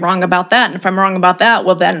must be wrong about that. And if I'm wrong about that,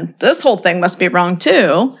 well, then this whole thing must be wrong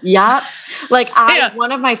too. Yeah. Like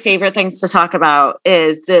one of my favorite things to talk about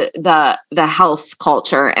is the health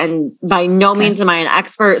culture. And by no means am I an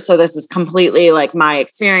expert, so this is completely like my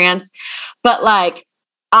experience, but like,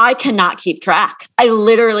 I cannot keep track. I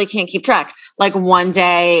literally can't keep track. Like one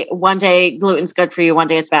day gluten's good for you. One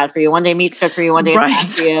day it's bad for you. One day meat's good for you. One day it's bad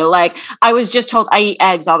for you. Like I was just told, I eat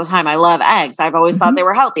eggs all the time. I love eggs. I've always thought they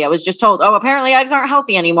were healthy. I was just told, oh, apparently eggs aren't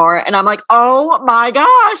healthy anymore. And I'm like, oh my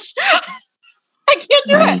gosh, I can't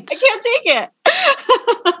do it. I can't take it.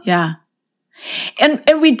 Yeah.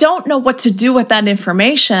 And we don't know what to do with that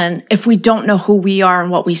information if we don't know who we are and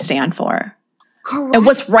what we stand for. Correct. And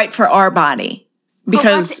what's right for our body.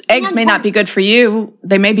 Because eggs may not be good for you.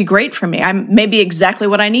 They may be great for me. I may be exactly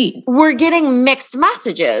what I need. We're getting mixed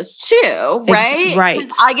messages too, right? Right.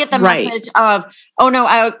 I get the message of, oh no,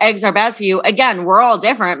 eggs are bad for you. Again, we're all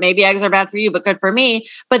different. Maybe eggs are bad for you, but good for me.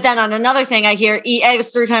 But then on another thing, I hear eat eggs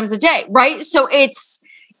 3 times a day, right? So it's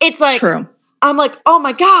like, true. I'm like, oh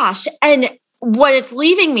my gosh. And what it's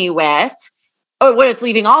leaving me with, or what it's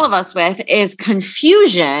leaving all of us with, is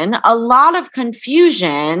confusion, a lot of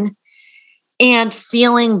confusion. And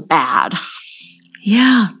feeling bad.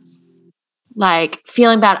 Yeah. Like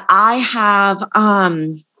feeling bad. I have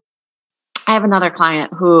another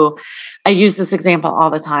client who I use this example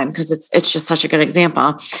all the time because it's just such a good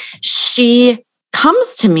example. She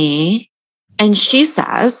comes to me and she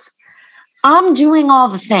says, I'm doing all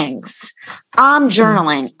the things. I'm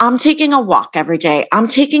journaling. I'm taking a walk every day. I'm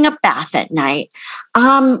taking a bath at night.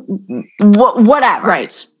 Whatever.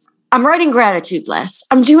 Right. I'm writing gratitude lists.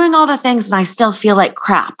 I'm doing all the things and I still feel like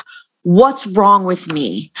crap. What's wrong with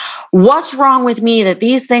me? What's wrong with me that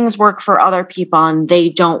these things work for other people and they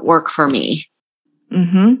don't work for me?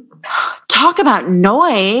 Mm-hmm. talk about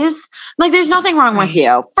noise. Like, there's nothing wrong with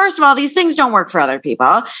you. First of all, these things don't work for other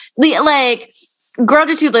people. Like,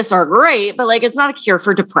 gratitude lists are great, but like, it's not a cure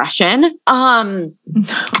for depression. And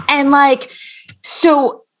like,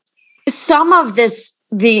 so some of this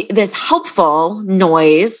helpful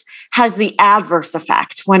noise has the adverse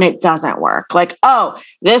effect when it doesn't work. Like, oh,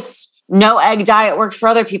 this no egg diet works for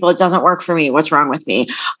other people. It doesn't work for me. What's wrong with me?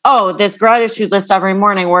 Oh, this gratitude list every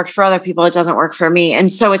morning works for other people. It doesn't work for me.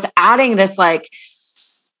 And so it's adding this like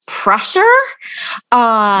pressure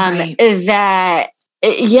that's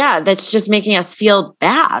just making us feel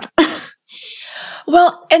bad.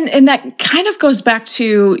 Well, and that kind of goes back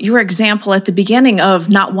to your example at the beginning of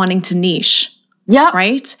not wanting to niche. Yeah.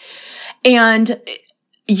 Right. And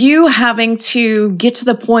you having to get to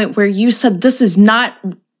the point where you said, this is not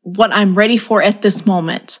what I'm ready for at this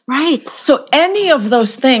moment. Right. So any of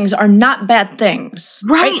those things are not bad things,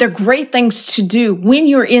 right? They're great things to do when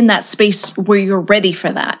you're in that space where you're ready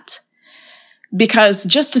for that. Because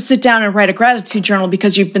just to sit down and write a gratitude journal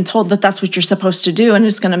because you've been told that that's what you're supposed to do and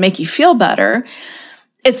it's going to make you feel better,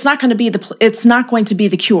 it's not going to be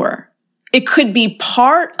the cure. It could be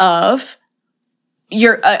part of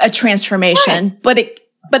a transformation, right.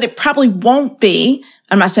 but it probably won't be.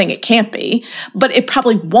 I'm not saying it can't be, but it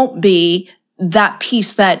probably won't be that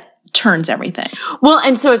piece that turns everything. Well,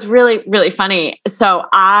 and so it's really, really funny. So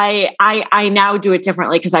I now do it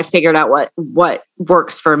differently because I figured out what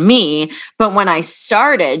works for me. But when I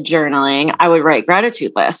started journaling, I would write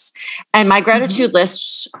gratitude lists, and my gratitude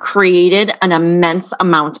lists created an immense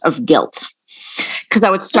amount of guilt because I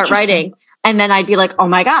would start writing, and then I'd be like, oh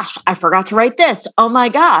my gosh, I forgot to write this. Oh my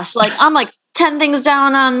gosh, like I'm like 10 things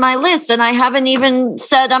down on my list and I haven't even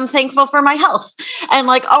said I'm thankful for my health. And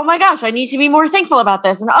like, oh my gosh, I need to be more thankful about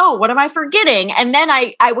this. And oh, what am I forgetting? And then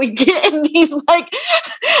I would get in these like,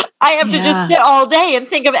 I have to just sit all day and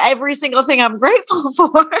think of every single thing I'm grateful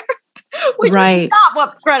for, which is not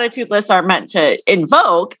what gratitude lists are meant to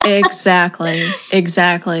invoke. Exactly.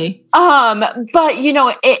 But you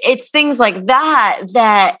know, it's things like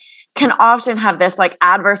that can often have this like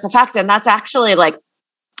adverse effect. And that's actually like,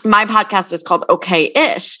 my podcast is called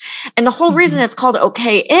Okay-ish. And the whole reason it's called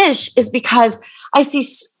Okay-ish is because I see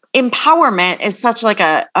empowerment is such like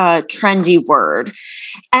a trendy word.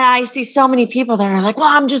 And I see so many people that are like, well,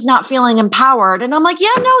 I'm just not feeling empowered. And I'm like, yeah,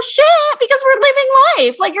 no shit, because we're living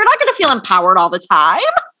life. Like, you're not going to feel empowered all the time.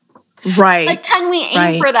 Right. Like, can we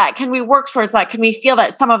aim for that? Can we work towards that? Can we feel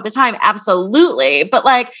that some of the time? Absolutely. But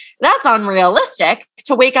like, that's unrealistic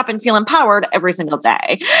to wake up and feel empowered every single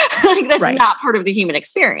day. Like, that's not part of the human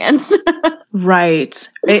experience. Right.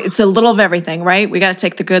 It's a little of everything, right? We got to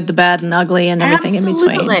take the good, the bad, and the ugly and everything in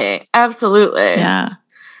between. Absolutely. Yeah.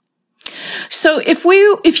 So if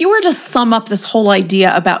you were to sum up this whole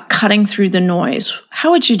idea about cutting through the noise, how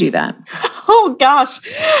would you do that? Oh gosh,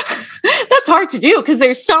 that's hard to do because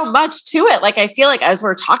there's so much to it. Like, I feel like as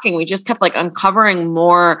we're talking, we just kept like uncovering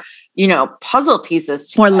more, puzzle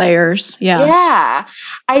pieces. More layers. Yeah. Yeah.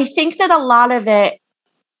 I think that a lot of it,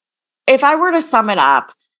 if I were to sum it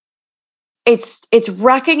up, it's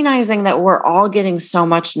recognizing that we're all getting so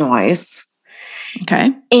much noise.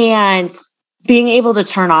 Okay. And being able to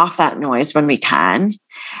turn off that noise when we can,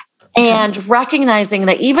 and recognizing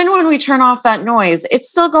that even when we turn off that noise,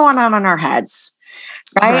 it's still going on in our heads.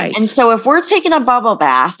 Right. And so if we're taking a bubble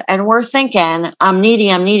bath and we're thinking, I'm needy,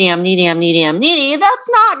 that's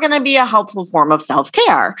not going to be a helpful form of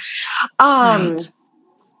self-care. And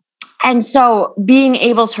so being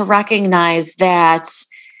able to recognize that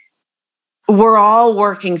we're all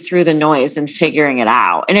working through the noise and figuring it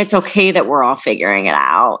out. And it's okay that we're all figuring it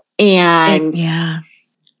out. And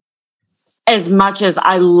as much as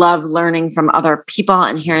I love learning from other people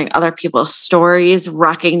and hearing other people's stories,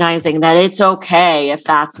 recognizing that it's okay if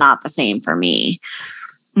that's not the same for me.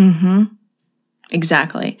 Mm-hmm.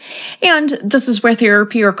 Exactly. And this is where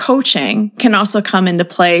therapy or coaching can also come into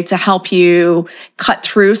play to help you cut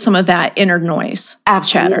through some of that inner noise.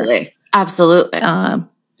 Absolutely. Chatter. Absolutely.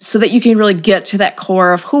 So that you can really get to that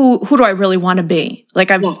core of who do I really want to be? Like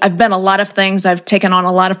I've been a lot of things. I've taken on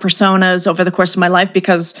a lot of personas over the course of my life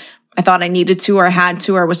because I thought I needed to, or had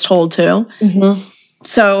to, or was told to. Mm-hmm.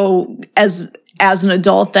 So as an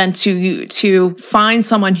adult, then to find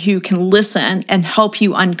someone who can listen and help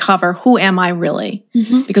you uncover who am I really?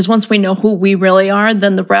 Mm-hmm. Because once we know who we really are,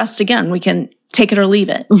 then the rest, again, we can take it or leave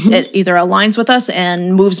it. Mm-hmm. It either aligns with us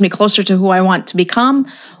and moves me closer to who I want to become,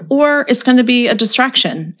 or it's going to be a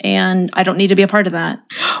distraction and I don't need to be a part of that.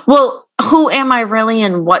 Well, who am I really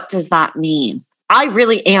and what does that mean? I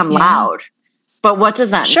really am loud, but what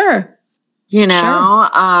does that mean?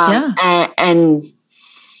 And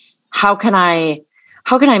how can I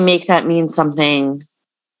how can I make that mean something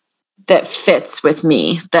that fits with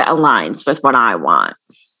me, that aligns with what I want?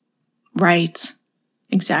 Right.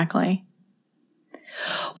 Exactly.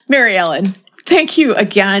 Mary Ellen, thank you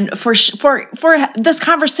again for this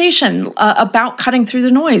conversation about cutting through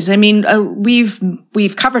the noise. I mean,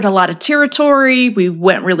 we've covered a lot of territory. We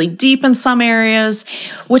went really deep in some areas,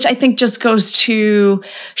 which I think just goes to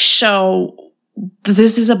show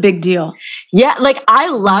this is a big deal. Yeah, like I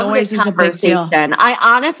love Noise this conversation. I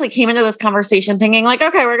honestly came into this conversation thinking like,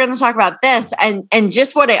 okay, we're going to talk about this. And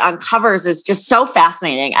just what it uncovers is just so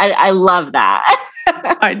fascinating. I love that.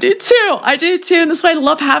 I do too. And that's why I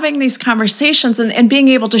love having these conversations and being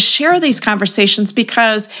able to share these conversations,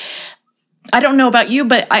 because I don't know about you,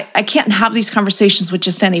 but I can't have these conversations with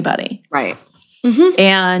just anybody. Right. Mm-hmm.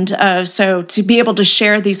 And so to be able to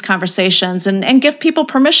share these conversations and give people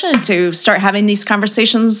permission to start having these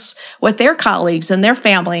conversations with their colleagues and their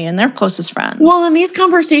family and their closest friends. Well, and these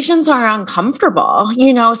conversations are uncomfortable.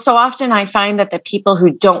 You know, so often I find that the people who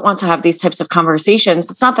don't want to have these types of conversations,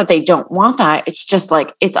 it's not that they don't want that. It's just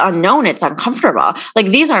like, it's unknown. It's uncomfortable. Like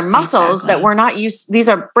these are muscles that we're not used. These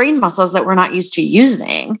are brain muscles that we're not used to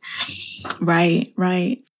using. Right.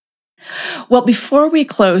 Well, before we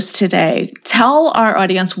close today, tell our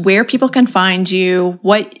audience where people can find you,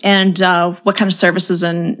 what kind of services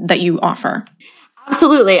that you offer.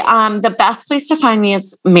 Absolutely. The best place to find me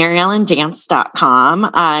is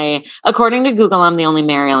maryellendance.com. According to Google, I'm the only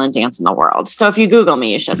Mary Ellen Dance in the world. So if you Google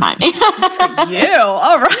me, you should find me. You,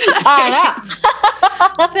 all right.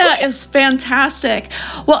 That is fantastic.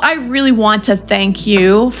 Well, I really want to thank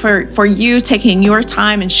you for you taking your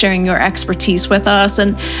time and sharing your expertise with us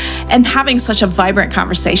and having such a vibrant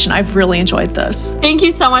conversation. I've really enjoyed this. Thank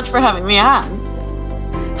you so much for having me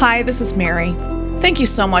on. Hi, this is Mary. Thank you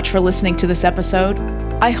so much for listening to this episode.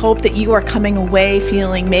 I hope that you are coming away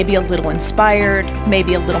feeling maybe a little inspired,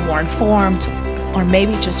 maybe a little more informed, or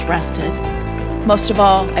maybe just rested. Most of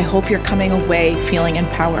all, I hope you're coming away feeling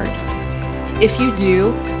empowered. If you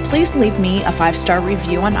do, please leave me a 5-star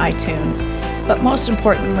review on iTunes. But most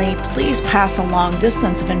importantly, please pass along this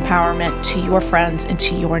sense of empowerment to your friends and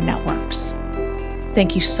to your networks.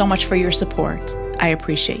 Thank you so much for your support. I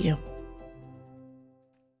appreciate you.